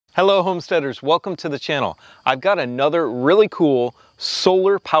Hello homesteaders, welcome to the channel. I've got another really cool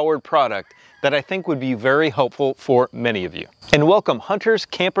solar powered product that I think would be very helpful for many of you. And welcome hunters,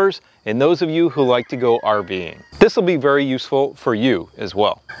 campers, and those of you who like to go RVing. This will be very useful for you as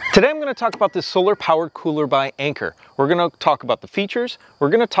well. Today I'm going to talk about this solar powered cooler by Anker. We're going to talk about the features, we're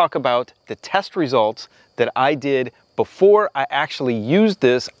going to talk about the test results that I did before I actually used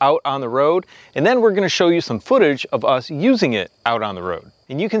this out on the road, and then we're going to show you some footage of us using it out on the road.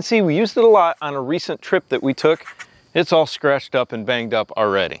 And you can see we used it a lot on a recent trip that we took. It's all scratched up and banged up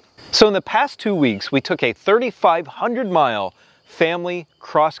already. So in the past 2 weeks, we took a 3,500 mile family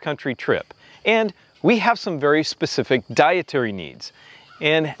cross-country trip, and we have some very specific dietary needs.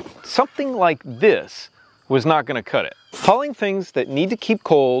 And something like this was not going to cut it. Hauling things that need to keep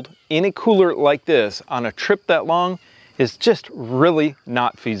cold in a cooler like this on a trip that long is just really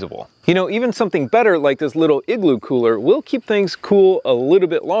not feasible. You know, even something better like this little igloo cooler will keep things cool a little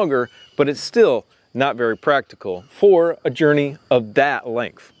bit longer, but it's still not very practical for a journey of that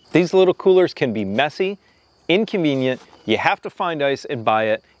length. These little coolers can be messy, inconvenient, you have to find ice and buy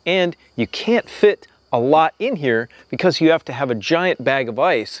it, and you can't fit a lot in here because you have to have a giant bag of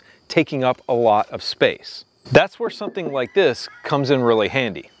ice taking up a lot of space. That's where something like this comes in really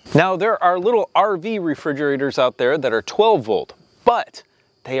handy. Now there are little RV refrigerators out there that are 12 volt, but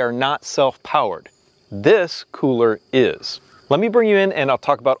they are not self-powered. This cooler is. Let me bring you in and I'll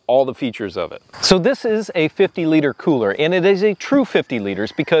talk about all the features of it. So this is a 50-liter cooler, and it is a true 50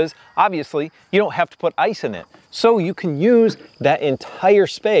 liters because obviously you don't have to put ice in it. So you can use that entire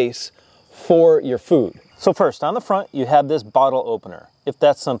space for your food. So first, on the front, you have this bottle opener, if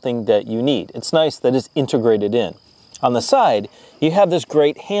that's something that you need. It's nice that it's integrated in. On the side, you have this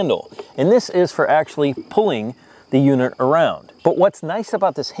great handle, and this is for actually pulling the unit around. But what's nice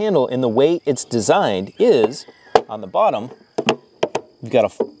about this handle and the way it's designed is, on the bottom, you've got a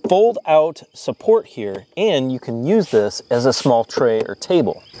fold out support here, and you can use this as a small tray or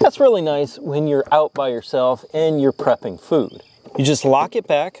table. That's really nice when you're out by yourself and you're prepping food. You just lock it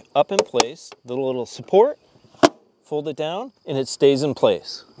back up in place, the little support, fold it down, and it stays in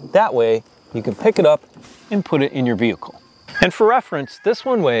place. That way, you can pick it up and put it in your vehicle. And for reference, this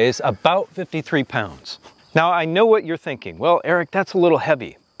one weighs about 53 pounds. Now, I know what you're thinking. Well, Eric, that's a little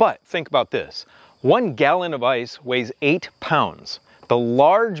heavy. But think about this. 1 gallon of ice weighs 8 pounds. The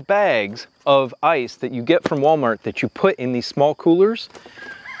large bags of ice that you get from Walmart that you put in these small coolers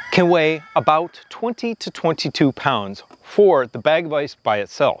can weigh about 20 to 22 pounds for the bag of ice by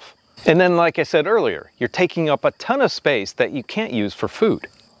itself. And then, like I said earlier, you're taking up a ton of space that you can't use for food.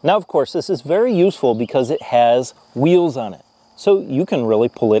 Now, of course, this is very useful because it has wheels on it, so you can really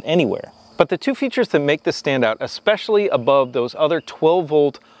pull it anywhere. But the two features that make this stand out, especially above those other 12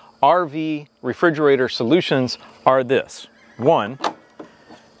 volt RV refrigerator solutions, are this. One,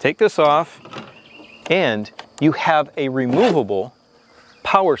 take this off, and you have a removable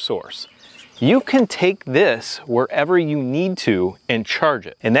power source. You can take this wherever you need to and charge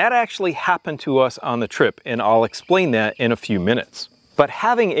it. And that actually happened to us on the trip, and I'll explain that in a few minutes. But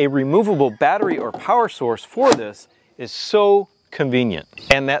having a removable battery or power source for this is so convenient.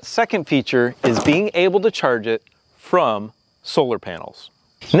 And that second feature is being able to charge it from solar panels.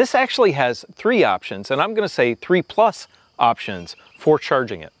 And this actually has 3 options, and I'm going to say 3+ options for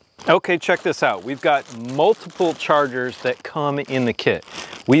charging it. Okay, check this out. We've got multiple chargers that come in the kit.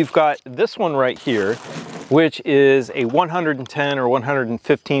 We've got this one right here, which is a 110 or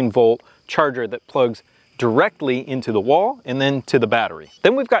 115 volt charger that plugs directly into the wall and then to the battery.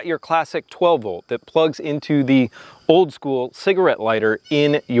 Then we've got your classic 12 volt that plugs into the old school cigarette lighter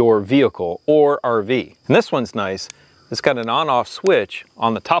in your vehicle or RV. And this one's nice. It's got an on-off switch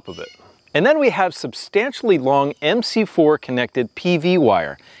on the top of it. And then we have substantially long MC4 connected PV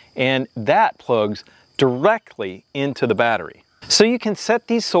wire, and that plugs directly into the battery. So you can set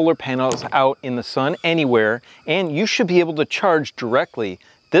these solar panels out in the sun anywhere, and you should be able to charge directly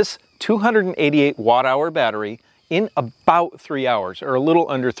this 288 watt-hour battery in about 3 hours, or a little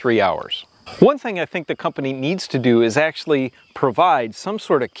under 3 hours. One thing I think the company needs to do is actually provide some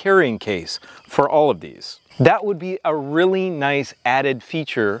sort of carrying case for all of these. That would be a really nice added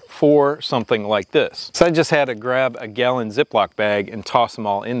feature for something like this. So I just had to grab a gallon Ziploc bag and toss them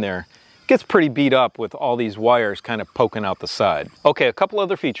all in there. It gets pretty beat up with all these wires kind of poking out the side. Okay, a couple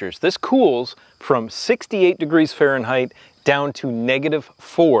other features. This cools from 68 degrees Fahrenheit down to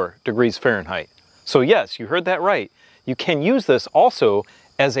 -4 degrees Fahrenheit. So yes, you heard that right. You can use this also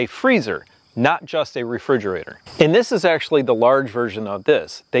as a freezer, not just a refrigerator. And this is actually the large version of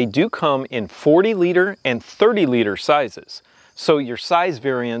this. They do come in 40 liter and 30 liter sizes. So your size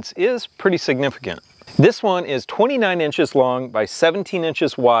variance is pretty significant. This one is 29 inches long by 17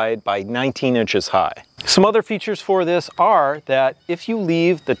 inches wide by 19 inches high. Some other features for this are that if you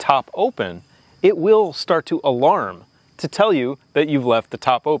leave the top open, it will start to alarm to tell you that you've left the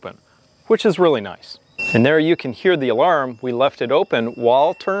top open, which is really nice. And there you can hear the alarm. We left it open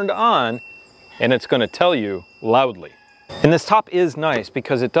while turned on, and it's going to tell you loudly. And this top is nice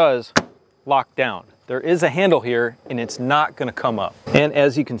because it does lock down. There is a handle here and it's not going to come up. And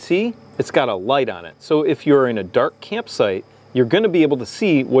as you can see, it's got a light on it. So if you're in a dark campsite, you're going to be able to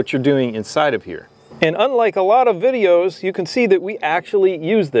see what you're doing inside of here. And unlike a lot of videos, you can see that we actually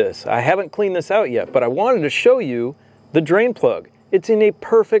use this. I haven't cleaned this out yet, but I wanted to show you the drain plug. It's in a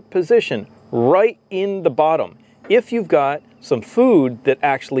perfect position, right in the bottom. If you've got some food that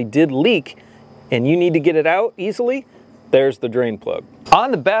actually did leak and you need to get it out easily, there's the drain plug.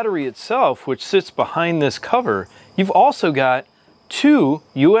 On the battery itself, which sits behind this cover, you've also got two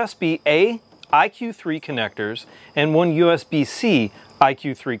USB-A IQ3 connectors and one USB-C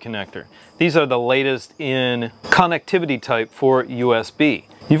IQ3 connector. These are the latest in connectivity type for USB.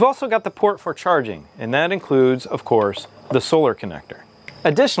 You've also got the port for charging, and that includes, of course, the solar connector.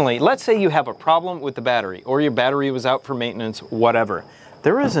 Additionally, let's say you have a problem with the battery, or your battery was out for maintenance, whatever.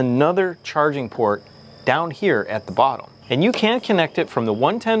 There is another charging port down here at the bottom. And you can connect it from the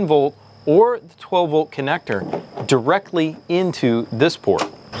 110 volt or the 12 volt connector directly into this port.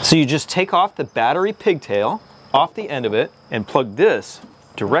 So you just take off the battery pigtail off the end of it and plug this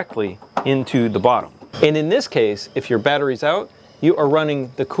directly into the bottom. And in this case, if your battery's out, you are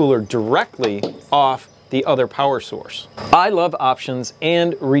running the cooler directly off the other power source. I love options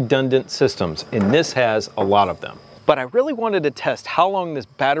and redundant systems, and this has a lot of them. But I really wanted to test how long this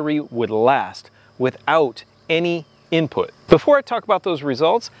battery would last without any input. Before I talk about those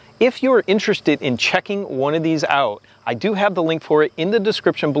results, if you're interested in checking one of these out, I do have the link for it in the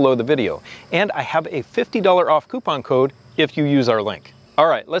description below the video, and I have a $50 off coupon code if you use our link. All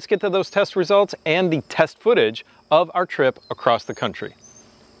right, let's get to those test results and the test footage of our trip across the country.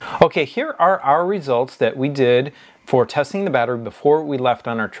 Okay, here are our results that we did for testing the battery before we left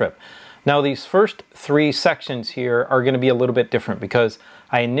on our trip. Now these first three sections here are going to be a little bit different because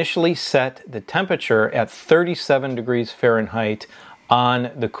I initially set the temperature at 37 degrees Fahrenheit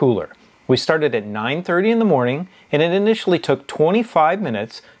on the cooler. We started at 9:30 in the morning, and it initially took 25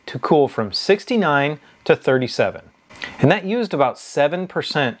 minutes to cool from 69 to 37. And that used about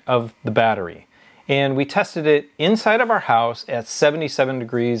 7% of the battery. And we tested it inside of our house at 77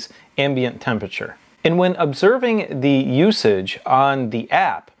 degrees ambient temperature. And when observing the usage on the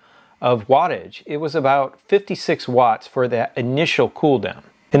app of wattage, it was about 56 watts for that initial cool down.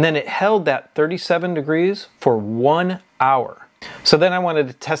 And then it held that 37 degrees for 1 hour. So then I wanted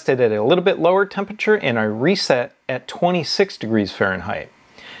to test it at a little bit lower temperature, and I reset at 26 degrees Fahrenheit.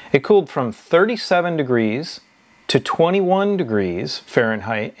 It cooled from 37 degrees to 21 degrees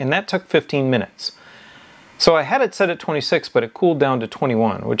Fahrenheit, and that took 15 minutes. So I had it set at 26, but it cooled down to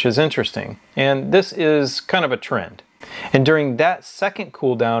 21, which is interesting. And this is kind of a trend. And during that second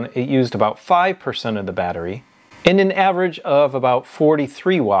cool down, it used about 5% of the battery, and an average of about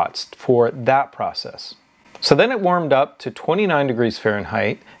 43 watts for that process. So then it warmed up to 29 degrees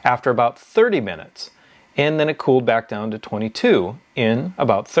Fahrenheit after about 30 minutes, and then it cooled back down to 22 in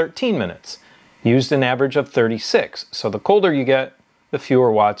about 13 minutes. Used an average of 36, so the colder you get, the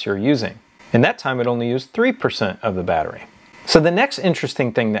fewer watts you're using. And that time it only used 3% of the battery. So the next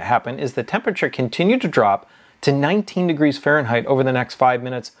interesting thing that happened is the temperature continued to drop to 19 degrees Fahrenheit over the next 5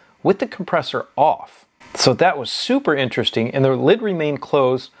 minutes with the compressor off. So that was super interesting, and the lid remained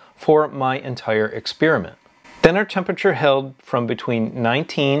closed for my entire experiment. Then our temperature held from between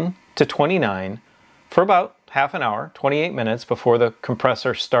 19 to 29 for about half an hour, 28 minutes before the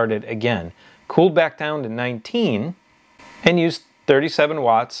compressor started again. Cooled back down to 19 and used 37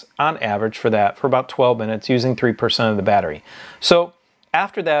 watts on average for that for about 12 minutes using 3% of the battery. So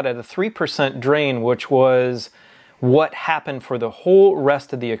after that, at a 3% drain, which was what happened for the whole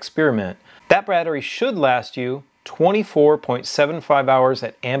rest of the experiment, that battery should last you 24.75 hours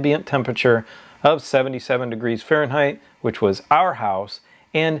at ambient temperature of 77 degrees Fahrenheit, which was our house,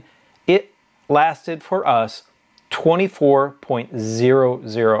 and it lasted for us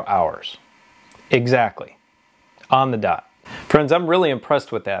 24.00 hours. Exactly. On the dot. Friends, I'm really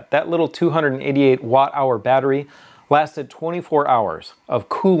impressed with that. That little 288 watt-hour battery lasted 24 hours of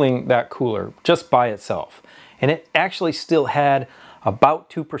cooling that cooler just by itself. And it actually still had about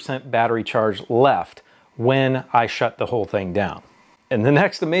 2% battery charge left when I shut the whole thing down. And the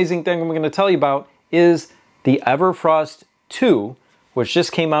next amazing thing I'm going to tell you about is the EverFrost 2, which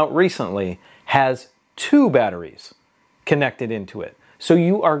just came out recently, has 2 batteries connected into it. So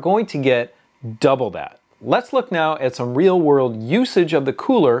you are going to get double that. Let's look now at some real-world usage of the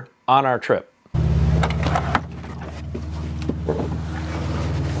cooler on our trip.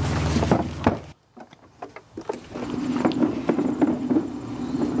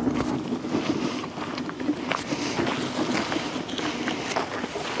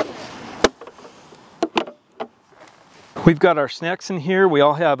 We've got our snacks in here. We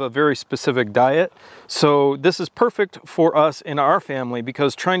all have a very specific diet. So this is perfect for us in our family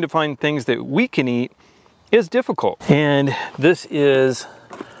because trying to find things that we can eat is difficult. And this is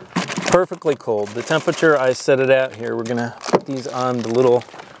perfectly cold. The temperature I set it at here, we're gonna put these on the little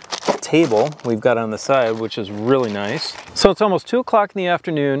table we've got on the side, which is really nice. So it's almost 2 o'clock in the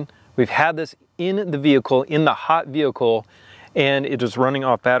afternoon. We've had this in the vehicle, in the hot vehicle, and it is running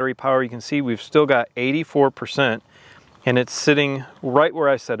off battery power. You can see we've still got 84%. And it's sitting right where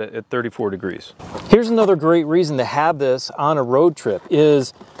I set it at 34 degrees. Here's another great reason to have this on a road trip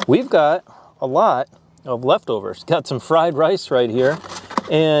is we've got a lot of leftovers. Got some fried rice right here,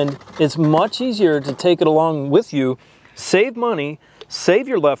 and it's much easier to take it along with you, save money, save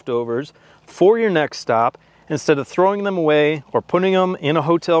your leftovers for your next stop instead of throwing them away or putting them in a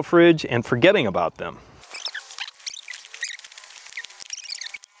hotel fridge and forgetting about them.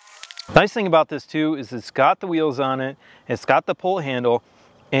 Nice thing about this too is it's got the wheels on it, it's got the pull handle,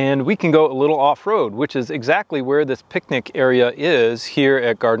 and we can go a little off-road, which is exactly where this picnic area is here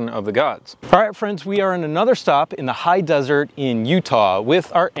at Garden of the Gods. All right, friends, we are in another stop in the high desert in Utah with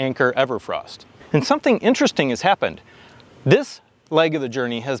our Anker EverFrost. And something interesting has happened. This leg of the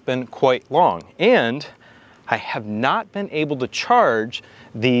journey has been quite long, and I have not been able to charge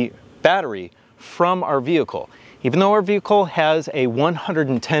the battery from our vehicle. Even though our vehicle has a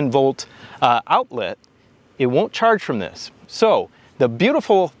 110 volt outlet, it won't charge from this. So the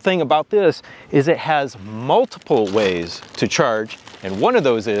beautiful thing about this is it has multiple ways to charge, and one of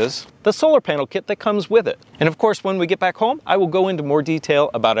those is the solar panel kit that comes with it. And of course, when we get back home, I will go into more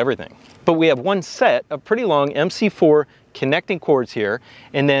detail about everything. But we have one set of pretty long MC4 connecting cords here,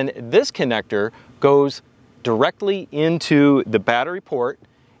 and then this connector goes directly into the battery port,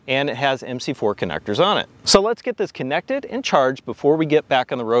 and it has MC4 connectors on it. So let's get this connected and charged before we get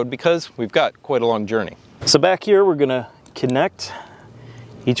back on the road because we've got quite a long journey. So back here, we're gonna connect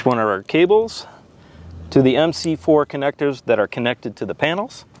each one of our cables to the MC4 connectors that are connected to the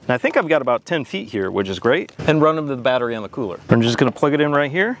panels. And I think I've got about 10 feet here, which is great, and run them to the battery on the cooler. I'm just gonna plug it in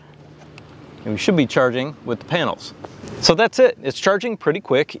right here, and we should be charging with the panels. So that's it. It's charging pretty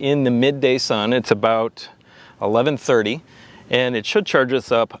quick in the midday sun. It's about 11:30. And it should charge us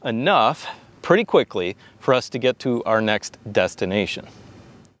up enough pretty quickly for us to get to our next destination.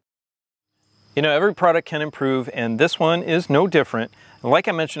 You know, every product can improve, and this one is no different. And like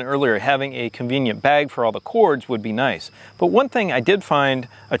I mentioned earlier, having a convenient bag for all the cords would be nice. But one thing I did find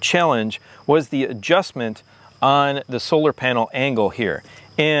a challenge was the adjustment on the solar panel angle here,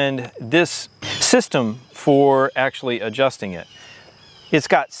 and this system for actually adjusting it. It's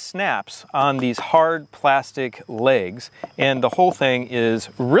got snaps on these hard plastic legs, and the whole thing is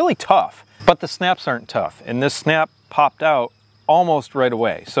really tough, but the snaps aren't tough. And this snap popped out almost right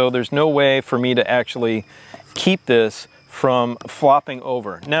away. So there's no way for me to actually keep this from flopping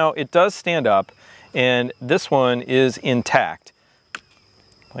over. Now it does stand up, and this one is intact,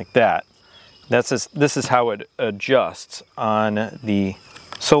 like that. This is how it adjusts on the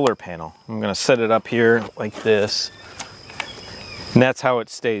solar panel. I'm gonna set it up here like this. And that's how it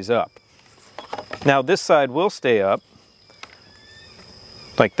stays up. Now this side will stay up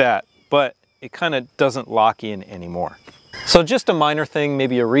like that, but it kind of doesn't lock in anymore. So just a minor thing,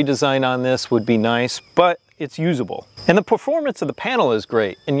 maybe a redesign on this would be nice, but it's usable. And the performance of the panel is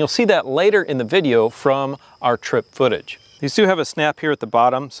great, and you'll see that later in the video from our trip footage. These do have a snap here at the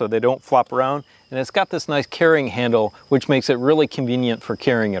bottom so they don't flop around, and it's got this nice carrying handle which makes it really convenient for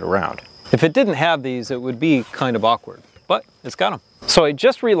carrying it around. If it didn't have these, it would be kind of awkward. But it's got them. So I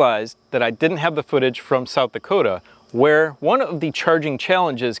just realized that I didn't have the footage from South Dakota where one of the charging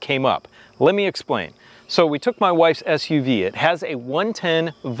challenges came up. Let me explain. So we took my wife's SUV. It has a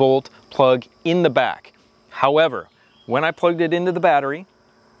 110 volt plug in the back. However, when I plugged it into the battery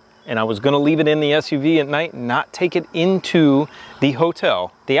and I was going to leave it in the SUV at night and not take it into the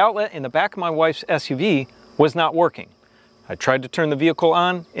hotel, the outlet in the back of my wife's SUV was not working. I tried to turn the vehicle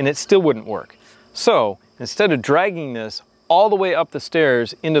on and it still wouldn't work. So instead of dragging this all the way up the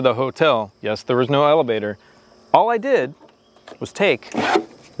stairs into the hotel, yes, there was no elevator, all I did was take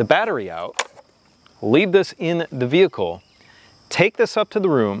the battery out, leave this in the vehicle, take this up to the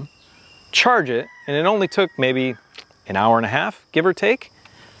room, charge it, and it only took maybe an hour and a half, give or take,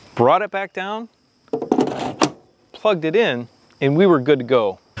 brought it back down, plugged it in, and we were good to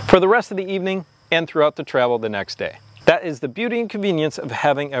go. for the rest of the evening and throughout the travel the next day. That is the beauty and convenience of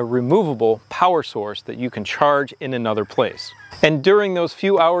having a removable power source that you can charge in another place. And during those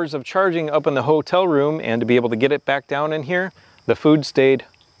few hours of charging up in the hotel room and to be able to get it back down in here, the food stayed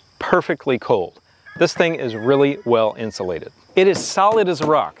perfectly cold. This thing is really well insulated. It is solid as a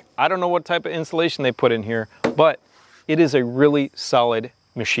rock. I don't know what type of insulation they put in here, but it is a really solid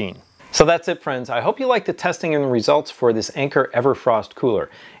machine. So that's it, friends. I hope you liked the testing and the results for this Anker EverFrost cooler.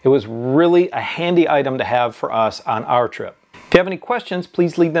 It was really a handy item to have for us on our trip. If you have any questions,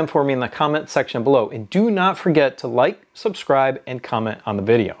 please leave them for me in the comment section below. And do not forget to like, subscribe, and comment on the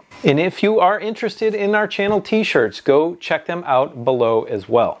video. And if you are interested in our channel t-shirts, go check them out below as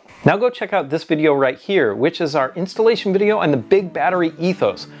well. Now go check out this video right here, which is our installation video on the Big Battery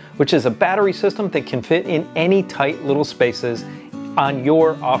Ethos, which is a battery system that can fit in any tight little spaces on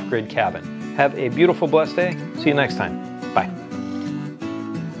your off-grid cabin. Have a beautiful, blessed day. See you next time. Bye.